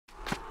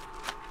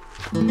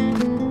Hello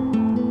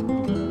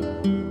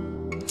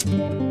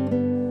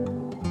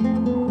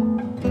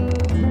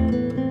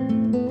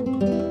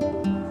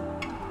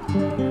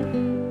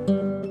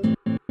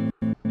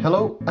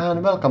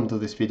and welcome to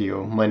this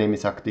video. My name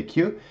is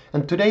ActiqueRS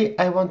and today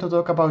I want to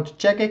talk about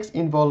Jagex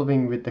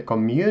involving with the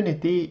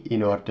community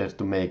in order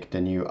to make the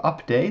new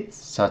updates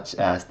such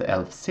as the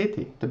Elf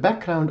City. The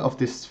background of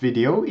this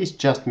video is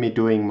just me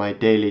doing my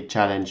daily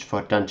challenge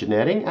for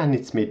dungeoneering, and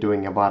it's me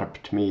doing a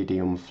warped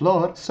medium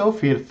floor, so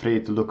feel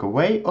free to look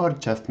away or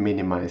just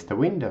minimize the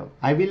window.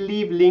 I will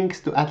leave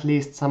links to at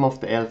least some of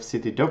the Elf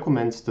City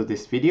documents to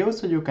this video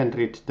so you can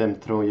read them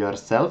through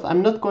yourself.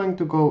 I'm not going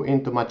to go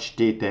into much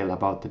detail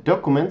about the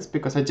documents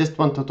because I just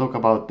want to talk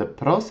about the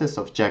process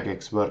of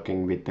Jagex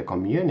working with the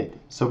community.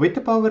 So with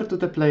the power to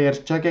the players,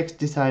 Jagex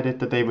decided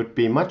that they would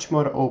be much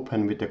more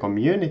open with the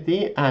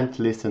community and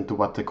listen to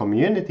what the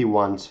community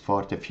wants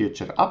for the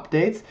future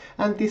updates,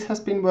 and this has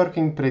been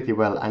working pretty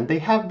well, and they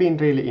have been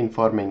really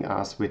informing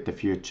us with the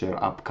future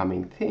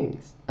upcoming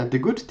things. And the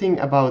good thing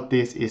about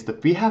this is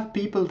that we have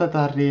people that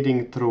are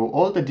reading through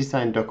all the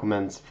design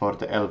documents for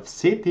the Elf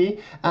City,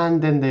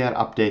 and then they are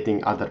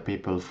updating other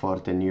people for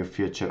the new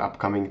future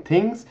upcoming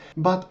things.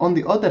 But on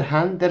the other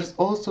hand, there's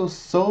also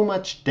so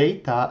much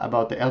data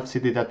about the Elf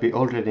City that we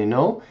already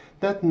know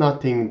that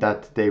nothing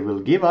that they will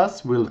give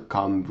us will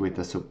come with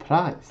a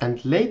surprise.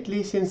 And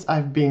lately, since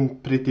I've been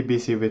pretty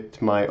busy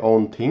with my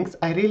own things,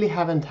 I really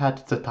haven't had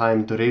the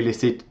time to really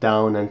sit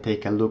down and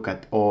take a look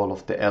at all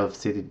of the Elf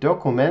City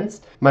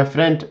documents. My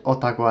friend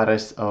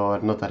ActiqueRS, or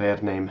not a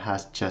rare name,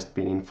 has just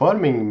been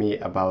informing me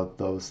about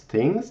those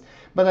things,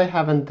 but I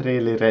haven't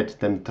really read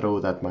them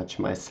through that much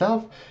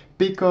myself,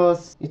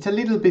 because it's a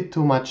little bit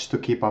too much to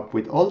keep up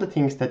with all the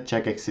things that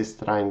Jagex is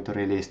trying to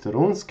release to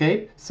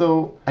RuneScape,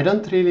 so I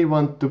don't really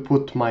want to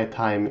put my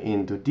time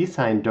into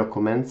design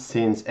documents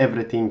since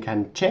everything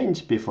can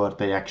change before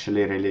they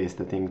actually release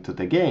the thing to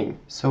the game.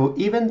 So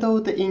even though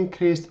the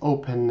increased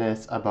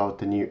openness about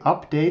the new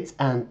updates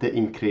and the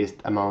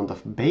increased amount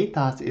of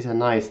betas is a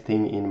nice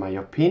thing in my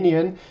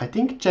opinion, I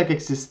think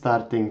Jagex is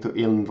starting to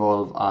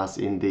involve us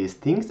in these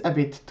things a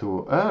bit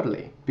too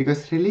early.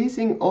 Because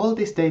releasing all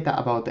this data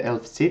about the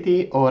Elf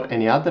City or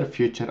any other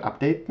future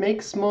update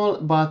makes small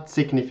but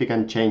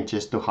significant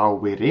changes to how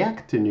we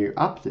react to new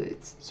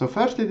updates. So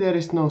firstly, there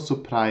is no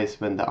surprise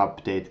when the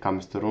update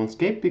comes to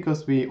RuneScape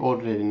because we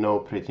already know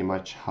pretty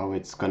much how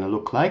it's gonna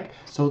look like.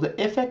 So the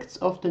effects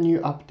of the new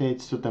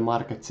updates to the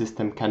market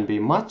system can be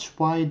much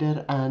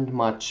wider and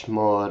much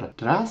more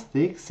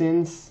drastic,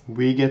 since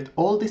we get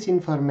all this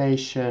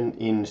information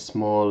in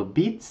small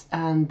bits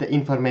and the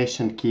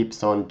information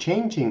keeps on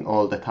changing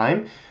all the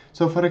time.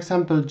 So for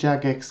example,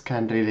 Jagex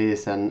can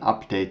release an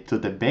update to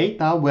the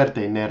beta where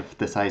they nerf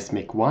the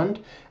seismic wand,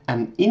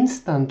 and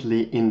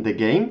instantly in the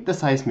game the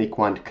seismic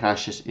wand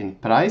crashes in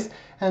price,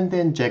 and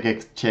then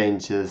Jagex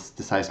changes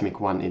the seismic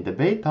wand in the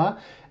beta,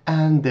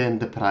 and then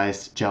the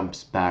price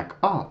jumps back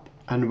up.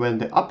 And when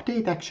the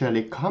update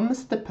actually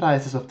comes, the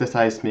prices of the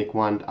seismic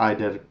wand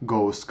either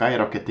go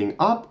skyrocketing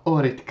up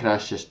or it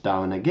crashes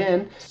down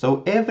again.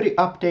 So every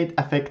update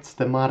affects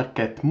the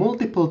market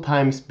multiple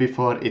times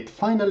before it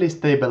finally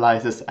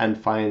stabilizes and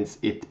finds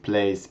its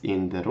place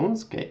in the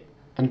RuneScape.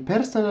 And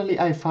personally,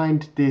 I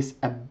find this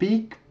a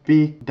big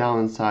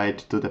downside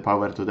to the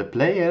power to the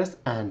players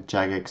and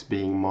Jagex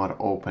being more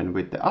open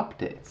with the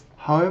updates.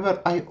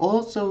 However, I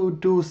also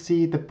do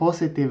see the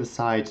positive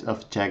sides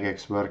of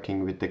Jagex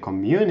working with the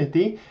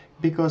community,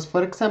 because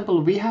for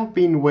example, we have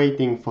been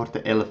waiting for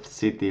the Elf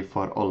City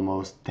for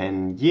almost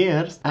 10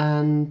 years,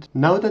 and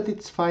now that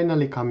it's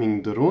finally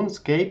coming to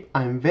RuneScape,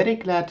 I'm very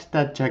glad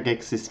that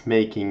Jagex is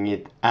making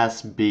it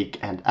as big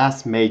and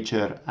as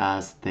major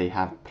as they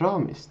have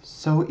promised.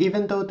 So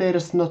even though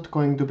there's not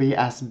going to be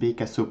as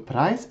big a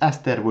surprise as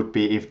there would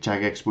be if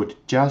Jagex would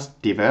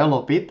just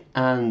develop it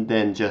and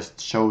then just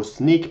show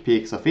sneak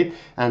peeks of it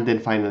and then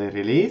finally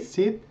release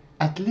it,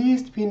 at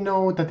least we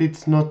know that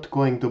it's not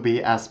going to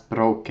be as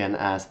broken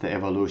as the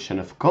Evolution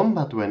of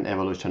Combat when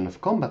Evolution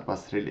of Combat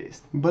was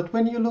released. But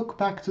when you look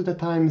back to the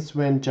times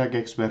when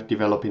Jagex were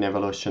developing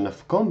Evolution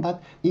of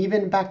Combat,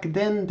 even back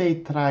then they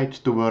tried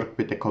to work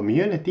with the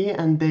community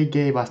and they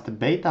gave us the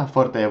beta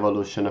for the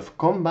Evolution of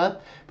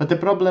Combat, but the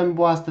problem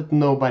was that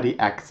nobody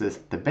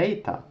accessed the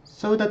beta.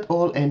 So that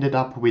all ended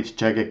up with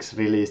Jagex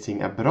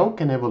releasing a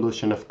broken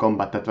Evolution of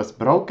Combat that was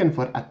broken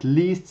for at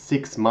least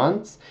 6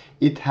 months.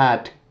 It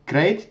had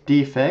great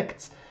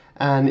defects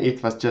and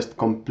it was just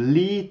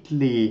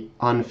completely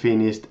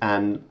unfinished,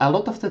 and a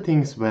lot of the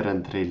things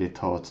weren't really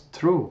thought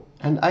through.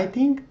 And I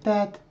think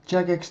that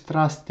Jagex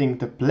trusting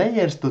the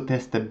players to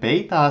test the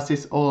betas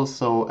is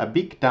also a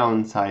big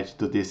downside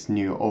to this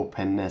new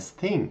openness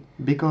thing.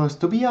 Because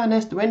to be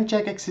honest, when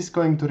Jagex is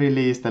going to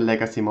release the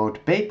Legacy Mode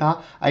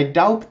beta, I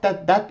doubt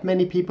that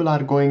many people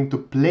are going to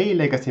play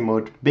Legacy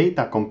Mode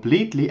beta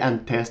completely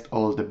and test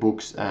all the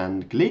bugs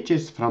and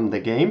glitches from the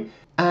game.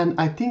 And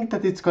I think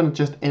that it's gonna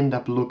just end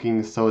up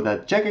looking so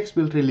that Jagex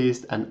will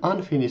release an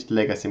unfinished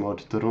legacy mode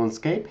to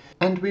RuneScape,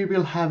 and we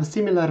will have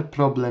similar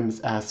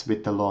problems as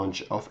with the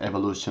launch of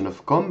Evolution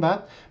of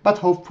Combat, but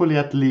hopefully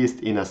at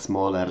least in a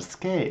smaller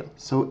scale.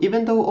 So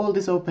even though all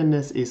this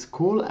openness is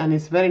cool, and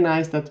it's very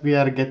nice that we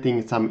are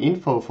getting some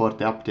info for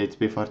the updates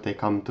before they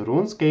come to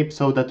RuneScape,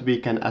 so that we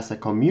can as a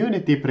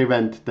community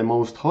prevent the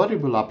most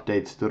horrible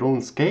updates to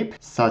RuneScape,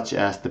 such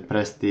as the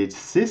Prestige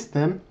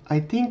system, I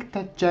think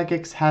that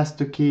Jagex has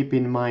to keep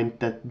in mind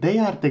that they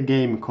are the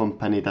game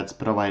company that's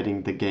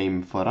providing the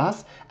game for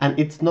us, and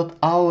it's not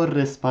our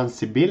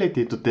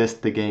responsibility to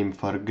test the game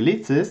for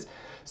glitches.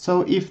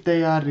 So if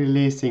they are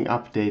releasing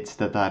updates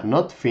that are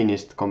not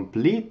finished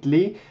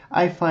completely,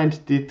 I find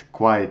it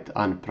quite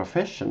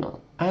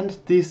unprofessional. And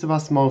this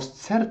was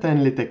most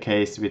certainly the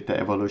case with the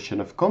Evolution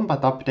of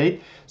Combat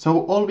update,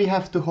 so all we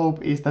have to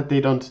hope is that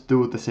they don't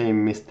do the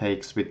same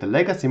mistakes with the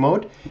Legacy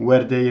mode,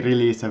 where they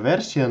release a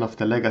version of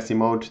the Legacy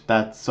mode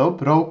that's so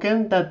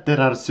broken that there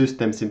are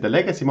systems in the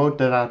Legacy mode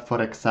that are,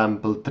 for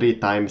example, 3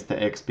 times the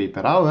XP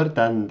per hour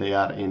than they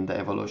are in the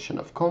Evolution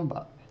of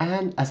Combat.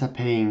 And as a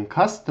paying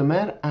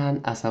customer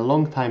and as a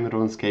long-time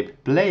RuneScape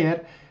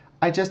player,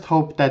 I just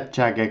hope that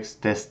Jagex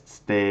tests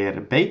their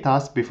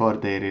betas before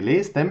they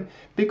release them,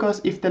 because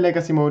if the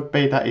Legacy mode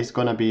beta is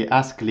gonna be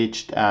as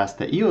glitched as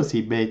the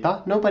EOC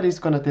beta, nobody's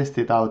gonna test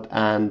it out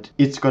and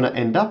it's gonna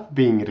end up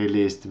being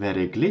released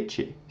very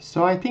glitchy.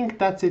 So I think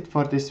that's it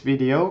for this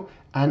video.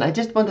 And I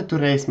just wanted to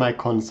raise my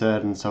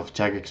concerns of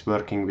Jagex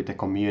working with the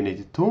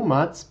community too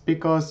much,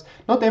 because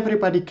not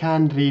everybody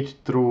can read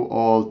through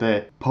all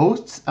the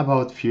posts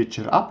about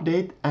future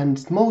update,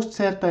 and most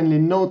certainly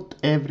not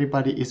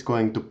everybody is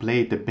going to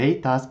play the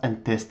betas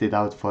and test it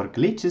out for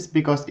glitches,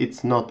 because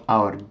it's not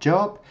our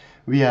job.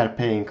 We are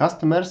paying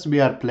customers, we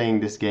are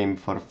playing this game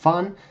for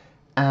fun,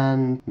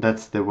 and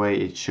that's the way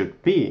it should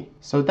be.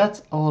 So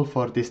that's all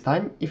for this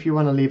time. If you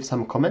want to leave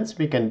some comments,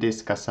 we can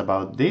discuss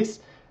about this.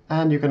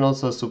 And you can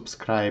also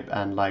subscribe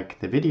and like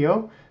the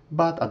video.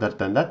 But other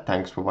than that,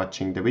 thanks for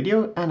watching the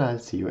video, and I'll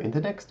see you in the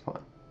next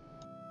one.